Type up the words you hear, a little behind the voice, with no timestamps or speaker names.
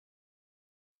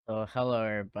So hello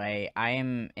everybody, I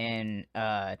am in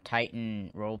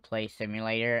Titan Roleplay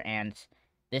Simulator, and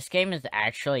this game is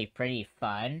actually pretty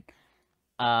fun.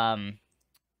 Um,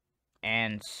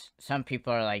 and some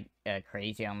people are like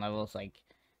crazy on levels, like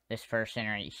this person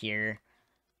right here.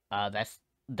 That's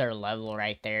their level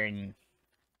right there, and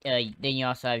then you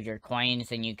also have your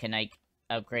coins, and you can like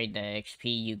upgrade the XP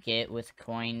you get with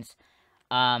coins.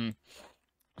 Um,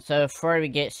 so before we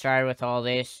get started with all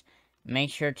this,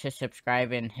 make sure to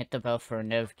subscribe and hit the bell for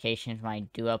notifications when I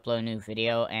do upload a new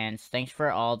video. And thanks for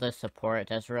all the support. It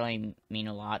does really mean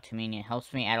a lot to me, and it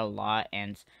helps me out a lot.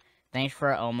 And thanks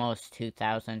for almost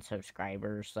 2,000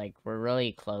 subscribers. Like, we're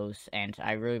really close, and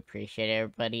I really appreciate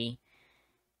everybody.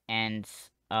 And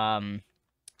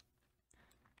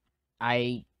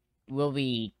I will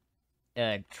be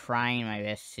trying my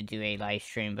best to do a live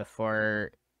stream before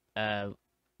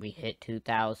we hit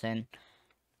 2,000.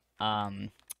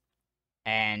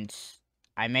 And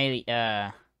I may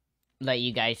let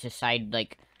you guys decide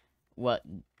like what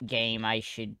game I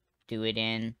should do it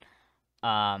in.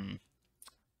 Try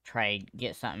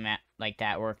get something like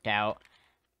that worked out.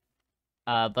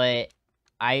 But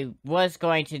I was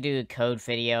going to do a code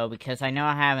video because I know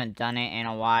I haven't done it in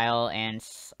a while, and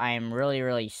I am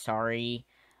really sorry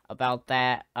about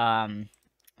that. That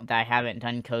I haven't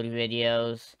done code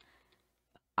videos.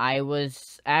 I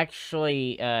was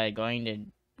actually going to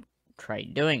try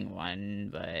doing one,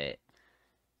 but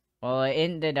well, it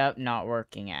ended up not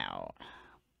working out.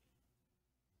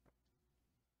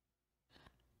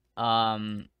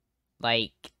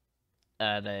 Like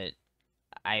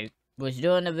I was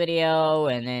doing the video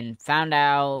and then found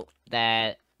out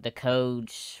that the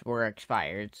codes were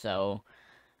expired, so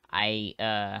I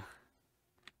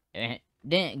it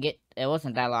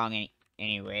wasn't that long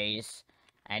anyways.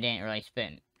 I didn't really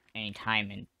spend any time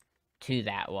into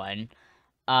that one.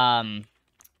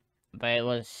 But it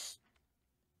was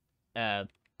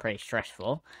pretty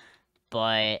stressful.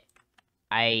 But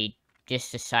I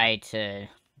just decided to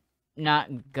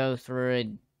not go through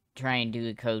and try and do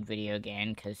the code video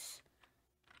again, because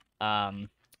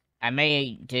I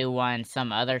may do one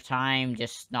some other time,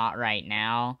 just not right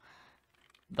now.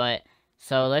 But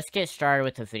so let's get started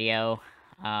with the video.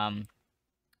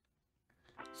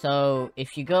 So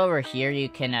if you go over here, you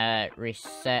can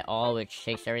reset all, which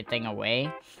takes everything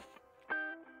away.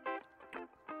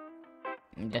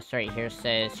 This right here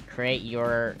says create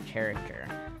your character.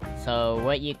 So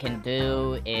what you can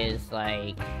do is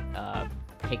like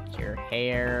pick your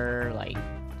hair like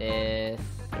this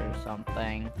or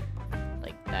something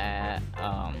like that.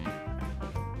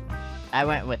 I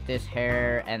went with this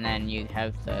hair, and then you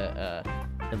have the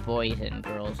boys and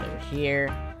girls over here.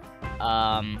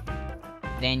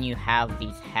 Then you have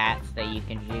these hats that you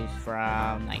can choose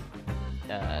from, like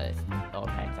all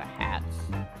kinds of hats.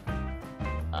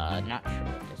 Not sure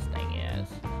what this thing is.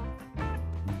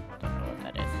 Don't know what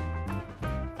that is.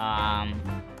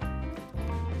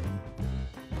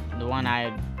 The one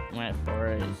I went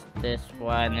for is this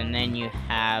one, and then you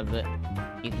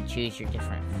can choose your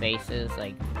different faces,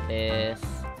 like this.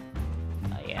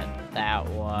 Yeah, that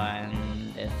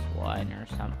one, this one, or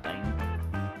something.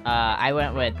 I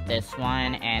went with this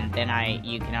one, and then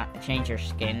you can change your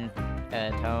skin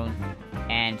tone,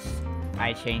 and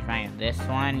I changed mine to this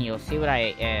one. You'll see what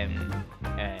I am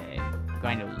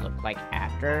going to look like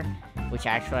after, which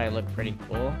actually I look pretty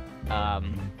cool.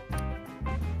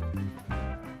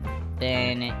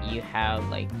 Then you have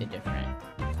like the different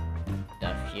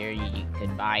stuff here. You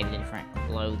could buy the different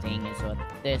clothing is what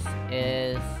this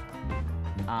is.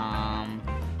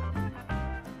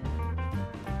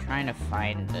 Trying to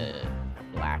find the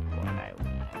black one I want.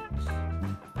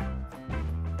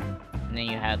 And then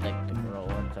you have like the girl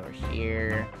ones over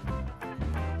here.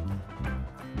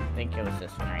 I think it was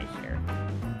this one right here.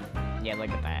 Yeah,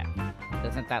 look at that.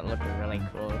 Doesn't that look really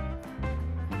cool?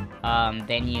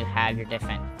 Then you have your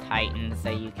different titans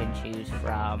that you can choose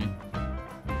from.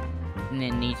 And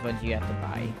then these ones you have to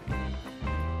buy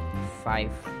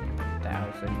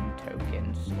 5,000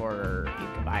 tokens, or you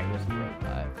can buy with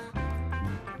Roblox.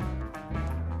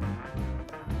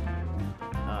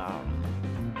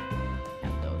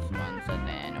 And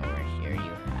then over here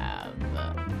you have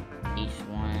these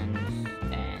ones,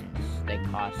 and they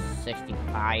cost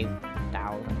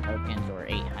 65,000 tokens, or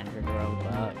 800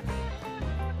 Robux.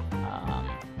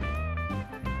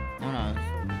 No, it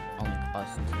only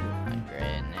costs 200,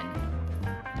 and then,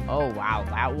 oh wow,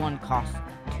 that one costs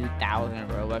 2,000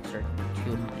 Robux, or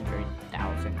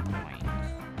 200,000 coins.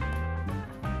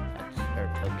 Or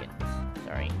tokens,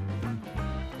 sorry.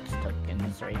 It's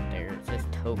tokens right there. It says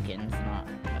tokens, not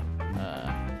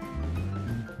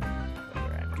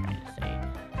whatever I'm trying to say.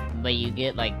 but you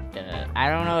get like the, I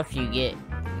don't know if you get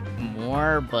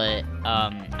more, but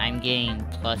I'm getting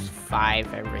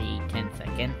 +5 every 10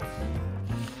 seconds.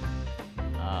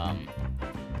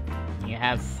 You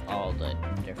have all the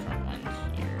different ones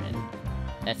here, and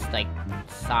that's like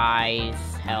size,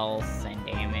 health, and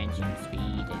damage, and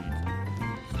speed,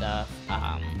 and stuff.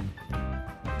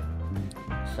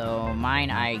 So mine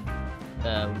I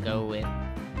go with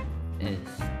is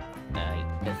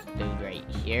this dude right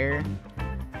here,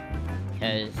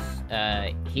 because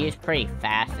he is pretty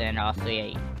fast, and also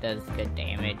he does good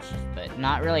damage, but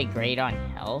not really great on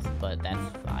health, but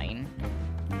that's fine.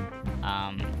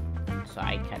 So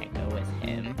I kind of go with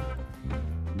him.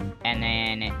 And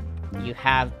then you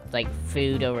have like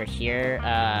food over here.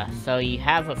 So you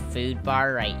have a food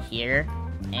bar right here.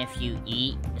 And if you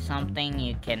eat something,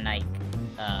 you can like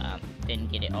then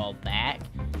get it all back.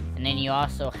 And then you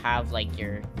also have like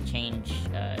your change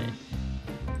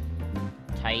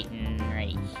Titan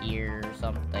right here or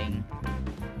something.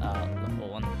 Level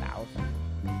 1000.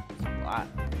 That's a lot.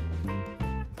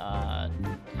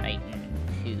 Titan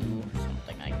 2,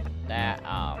 something like that.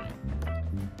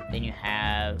 Then you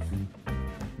have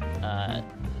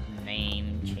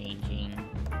name changing,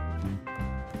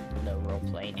 the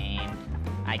roleplay name.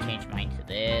 I changed mine to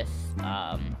this.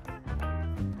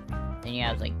 Then you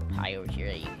have like pie over here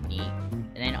that you can eat,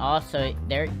 and then also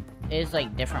there is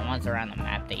like different ones around the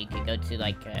map that you could go to,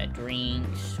 like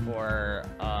drinks, or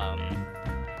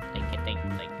like I think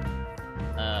like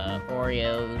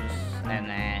Oreos, and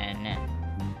then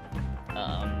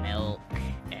milk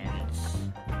and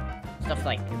stuff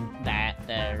like that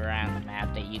that are around the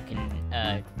map that you can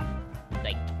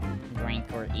like drink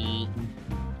or eat,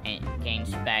 and it gains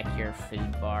back your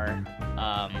food bar.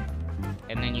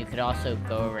 And then you could also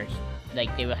go over,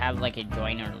 like they would have like a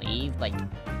join or leave. Like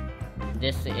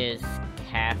this is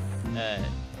calf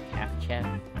chef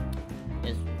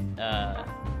is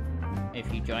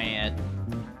if you join it,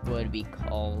 would be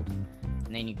called,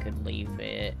 and then you could leave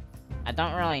it. I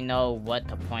don't really know what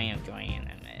the point of joining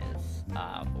them is.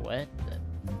 What the...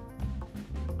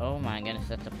 Oh my goodness,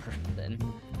 that's a person.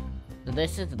 So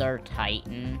this is their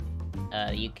Titan.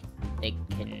 They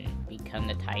can become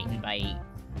the Titan by,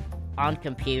 on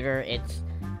computer, it's,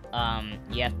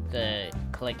 you have to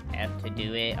click F to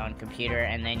do it on computer,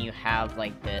 and then you have,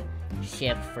 like, the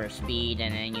shift for speed,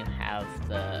 and then you have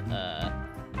the,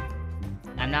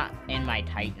 I'm not in my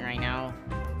Titan right now,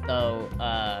 so,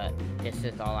 this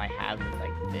is all I have, is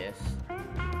like this.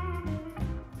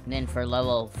 And then for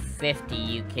level 50,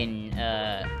 you can,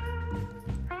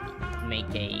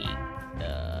 make a,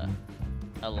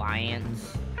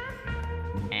 alliance,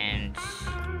 and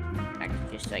I can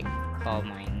just, like, call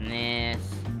mine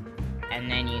this, and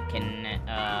then you can,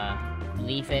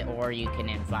 leave it, or you can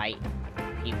invite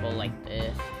people like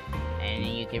this, and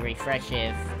you can refresh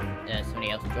if somebody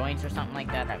else joins or something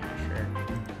like that, I'm not sure.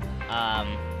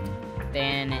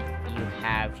 Then you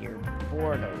have your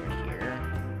board over here.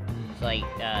 It's like,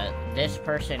 this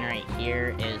person right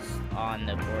here is on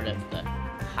the board of the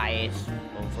highest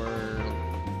overall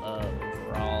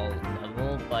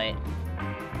level, but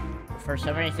for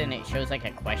some reason it shows like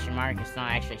a question mark. It's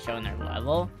not actually showing their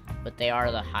level, but they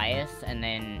are the highest. And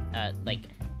then like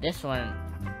this one,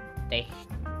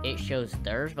 it shows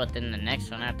theirs, but then the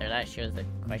next one after that shows the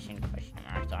question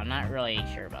mark, so I'm not really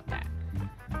sure about that.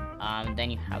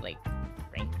 Then you have like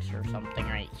ranks or something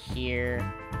right here.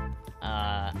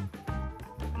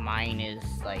 Mine is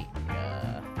like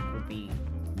would be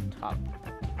top,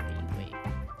 wait,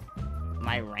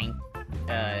 my rank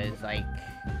is like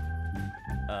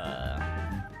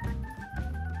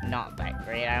not that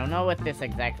great. I don't know what this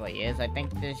exactly is. I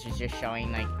think this is just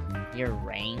showing like your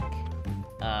rank,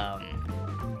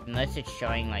 unless it's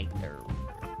showing like their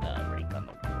rank on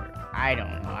the board. I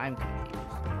don't know, I'm confused.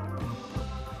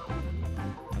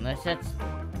 Unless that's,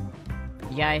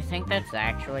 yeah, I think that's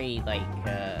actually like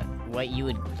what you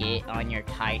would get on your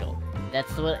title.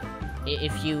 That's what,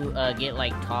 if you get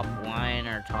like top 1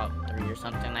 or top 3 or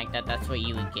something like that, that's what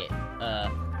you would get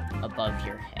above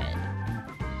your head.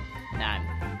 Nah,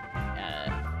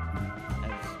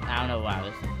 I don't know what I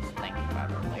was thinking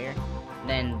about earlier.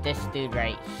 Then this dude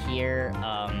right here,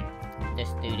 this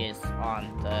dude is on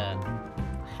the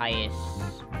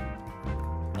highest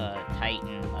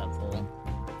Titan level,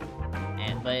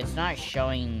 but it's not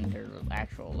showing their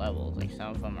actual levels. Like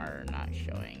some of them are not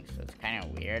showing, so it's kind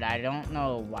of weird. I don't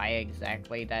know why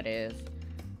exactly that is.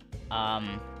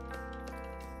 And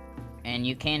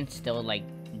you can still like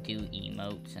do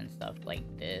emotes and stuff like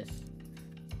this.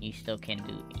 You still can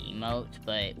do emotes,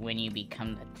 but when you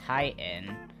become the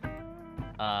Titan,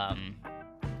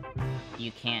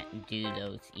 you can't do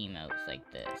those emotes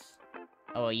like this.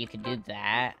 Oh, well, you could do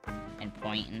that and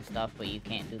point and stuff, but you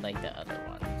can't do like the other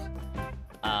ones.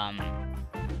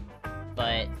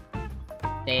 But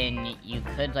then you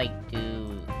could like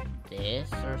do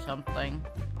this or something.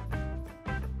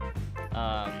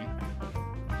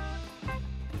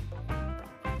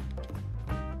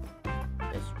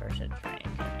 This person's trying to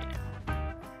come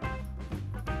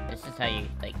in. This is how you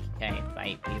like kind of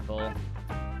fight people.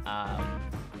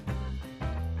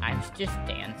 I'm just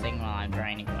dancing while I'm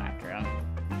trying to go after him.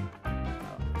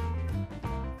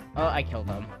 Oh, I killed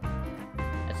him.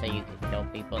 That's how you could kill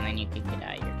people, and then you could get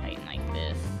out of your Titan like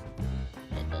this.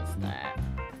 It does that.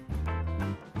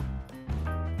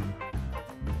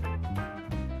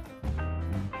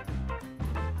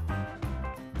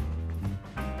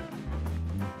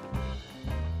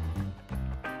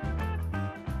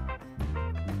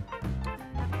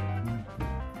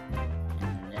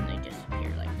 And then they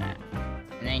disappear like that.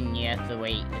 And then you have to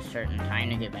wait a certain time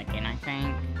to get back in, I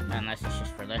think. Unless it's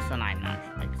just for this one, I'm not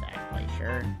exactly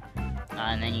sure.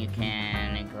 And then you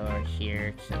can go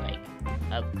here to like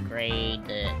upgrade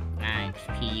the amount of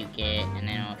XP you get, and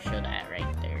then it'll show that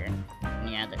right there. And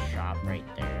you have the shop right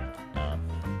there and stuff.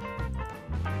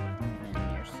 And then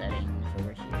your settings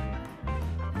over here.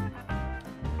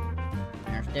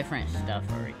 There's different stuff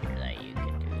over here that you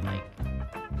can do, like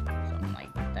something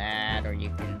like that, or you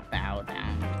can bow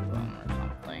down to them or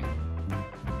something.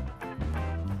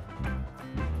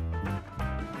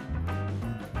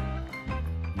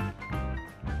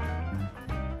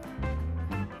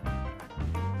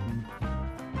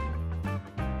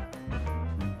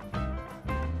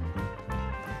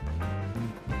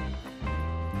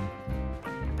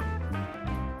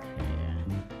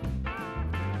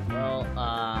 Well, I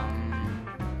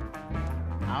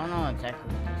don't know exactly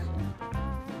what this is.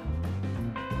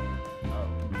 Oh,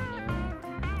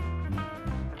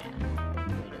 yeah,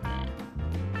 wait a minute.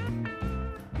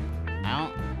 I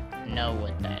don't know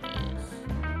what that is.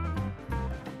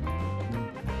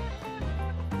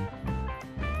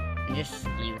 Just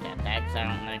leave it at that, because I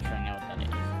don't actually know what that is.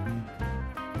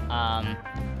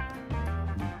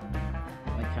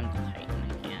 We come to Titan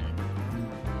again.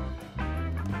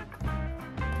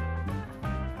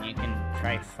 You can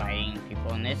try fighting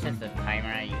people, and this is the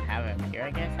timer that you have up here,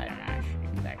 I guess. I'm not actually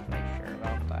exactly sure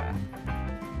about that.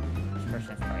 This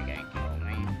person's probably gonna kill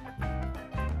me.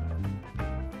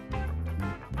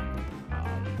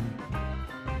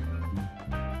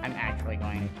 I'm actually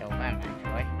going to kill them,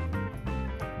 actually.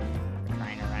 They're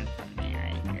trying to run from me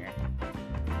right here.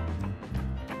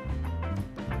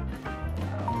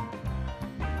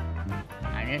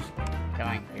 I'm just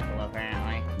killing people,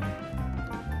 apparently.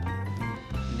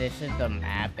 This is the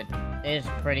map. It is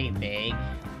pretty big.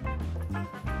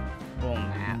 Cool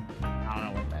map. I don't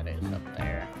know what that is up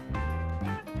there.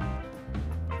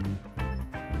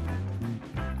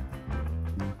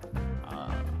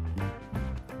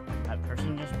 That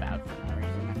person just bowed for no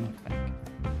reason, I don't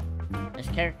think. This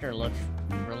character looks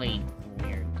really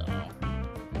weird, though.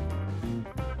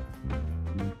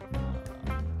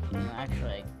 Can you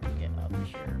actually get up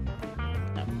here?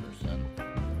 That person.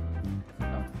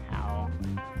 Somehow.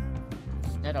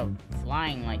 Instead of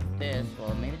flying like this,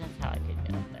 well, maybe that's how I could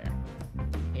get up there.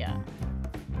 Yeah.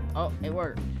 Oh, it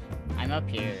worked. I'm up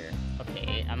here.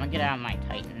 Okay, I'm gonna get out of my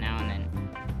Titan now, and then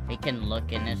we can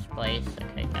look in this place.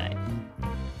 Okay, guys.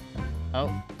 Oh,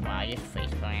 wow, I just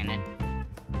face planted.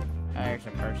 Oh, there's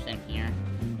a person here.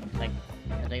 Looks like,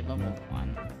 are they level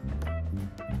 1?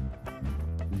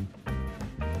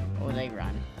 Oh, they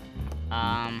run.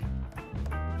 I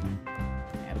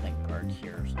have like guards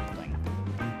here or something.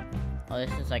 Oh,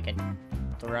 this is like a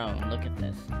throne. Look at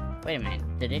this. Wait a minute.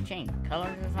 Did it change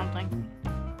colors or something?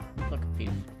 I'm so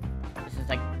confused. This is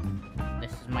like...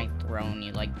 This is my throne.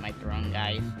 You like my throne,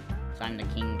 guys? So I'm the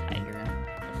king tiger.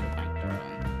 This is my throne.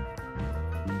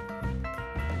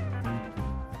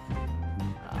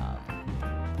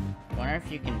 Wonder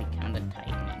if you can become the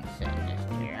Titan and sit in this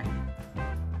chair.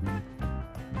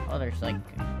 Oh, there's like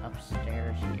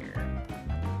upstairs here.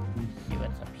 Let's see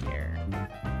what's up here.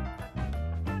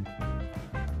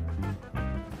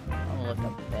 Oh, look, a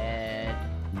bed.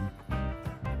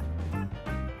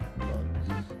 Books.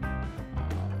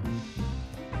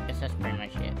 I guess that's pretty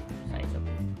much it. Besides a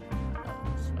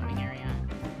swimming area.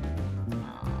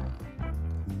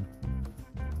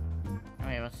 Oh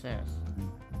wait, what's this?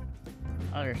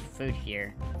 Oh, there's food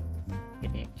here. I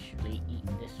can actually eat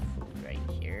this food right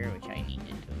here, which I need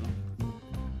to do.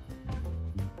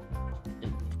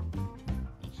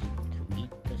 To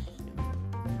eat the soup.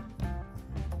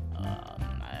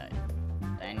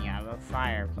 Then you have a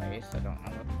fireplace. I don't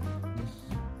know what this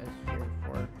is here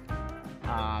for.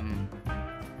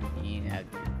 You have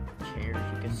chairs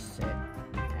you can sit,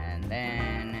 and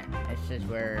then this is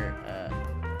where,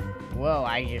 whoa,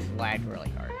 I just lagged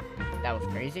really hard. That was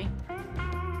crazy.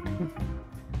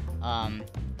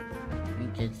 You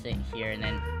can sit here and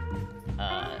then,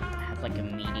 have like a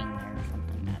meeting there or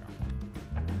something, I don't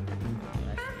know.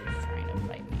 Unless he's trying to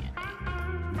fight me, I think.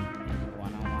 It's a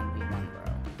 1-on-1v1, bro.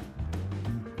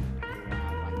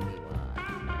 1-on-1v1.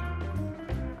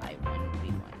 I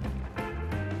 1v1.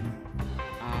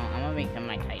 I'm gonna become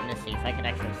my Titan to see if I could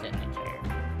actually sit in the chair.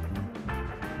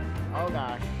 Oh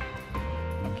gosh.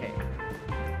 Okay.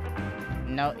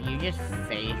 No, you just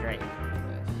phase right through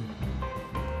this.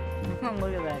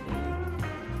 Look at that, dude.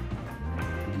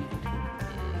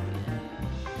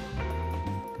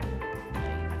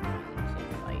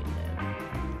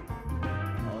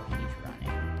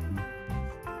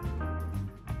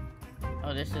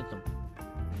 Oh, this is the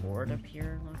board up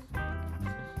here, looks like.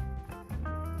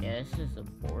 Yeah, this is the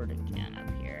board again up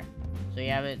here. So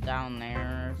you have it down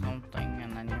there or something,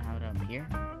 and then you have it up here.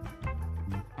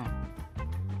 Oh.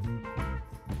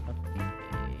 Okay.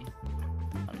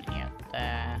 Something like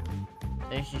that.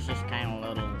 This is just kind of a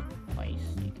little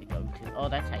place you could go to. Oh,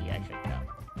 that's how you actually go.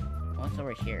 What's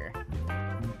over here?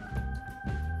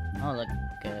 Oh, look,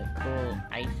 cool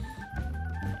ice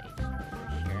place over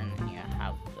here, and then you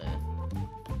have the...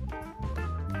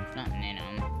 There's nothing in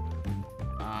them.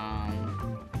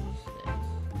 What's this?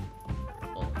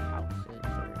 Little houses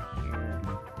over here.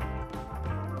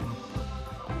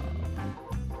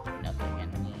 Nothing in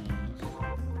these.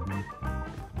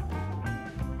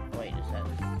 Wait, does that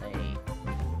say...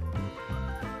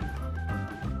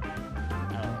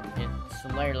 Oh, it's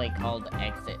literally called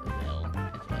Exitville.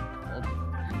 That's what it's called.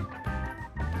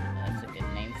 That's a good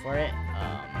name for it.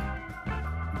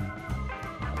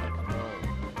 Like a little,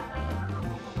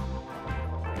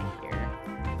 right here.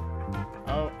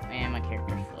 Oh, and my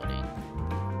character's floating.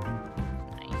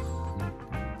 Nice.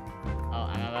 Oh,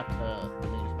 I'm about to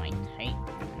lose my Titan.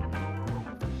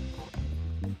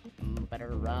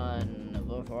 Better run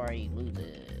before I lose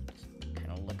it.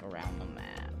 Kind of look around the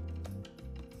map.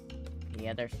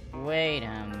 Yeah, there's... Wait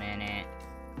a minute.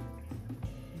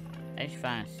 I just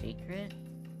found a secret?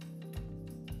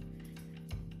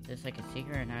 Is this like a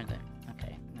secret or not?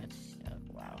 Okay, that's...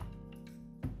 wow.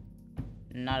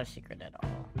 Not a secret at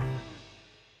all.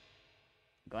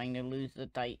 Going to lose the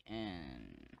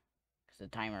Titan. Because the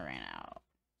timer ran out.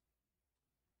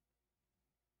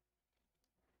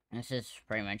 This is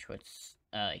pretty much what's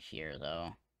here,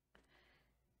 though.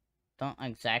 Don't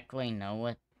exactly know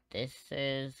what this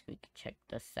is. We could check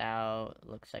this out. It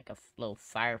looks like a little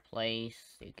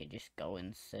fireplace. You could just go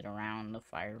and sit around the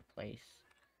fireplace.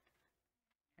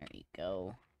 There you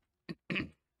go. I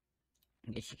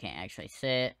guess you can't actually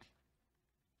sit.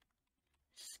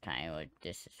 This is kind of what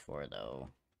this is for, though.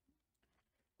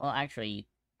 Well, actually, you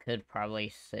could probably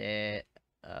sit,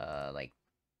 like,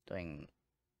 doing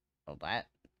all that.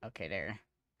 Okay, there.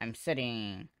 I'm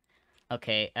sitting.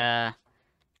 Okay,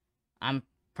 I'm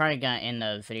probably gonna end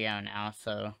the video now,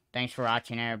 so thanks for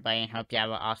watching, everybody, and hope you have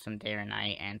an awesome day or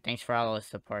night, and thanks for all the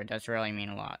support. It does really mean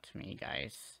a lot to me,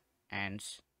 guys. And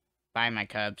bye, my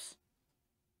cubs.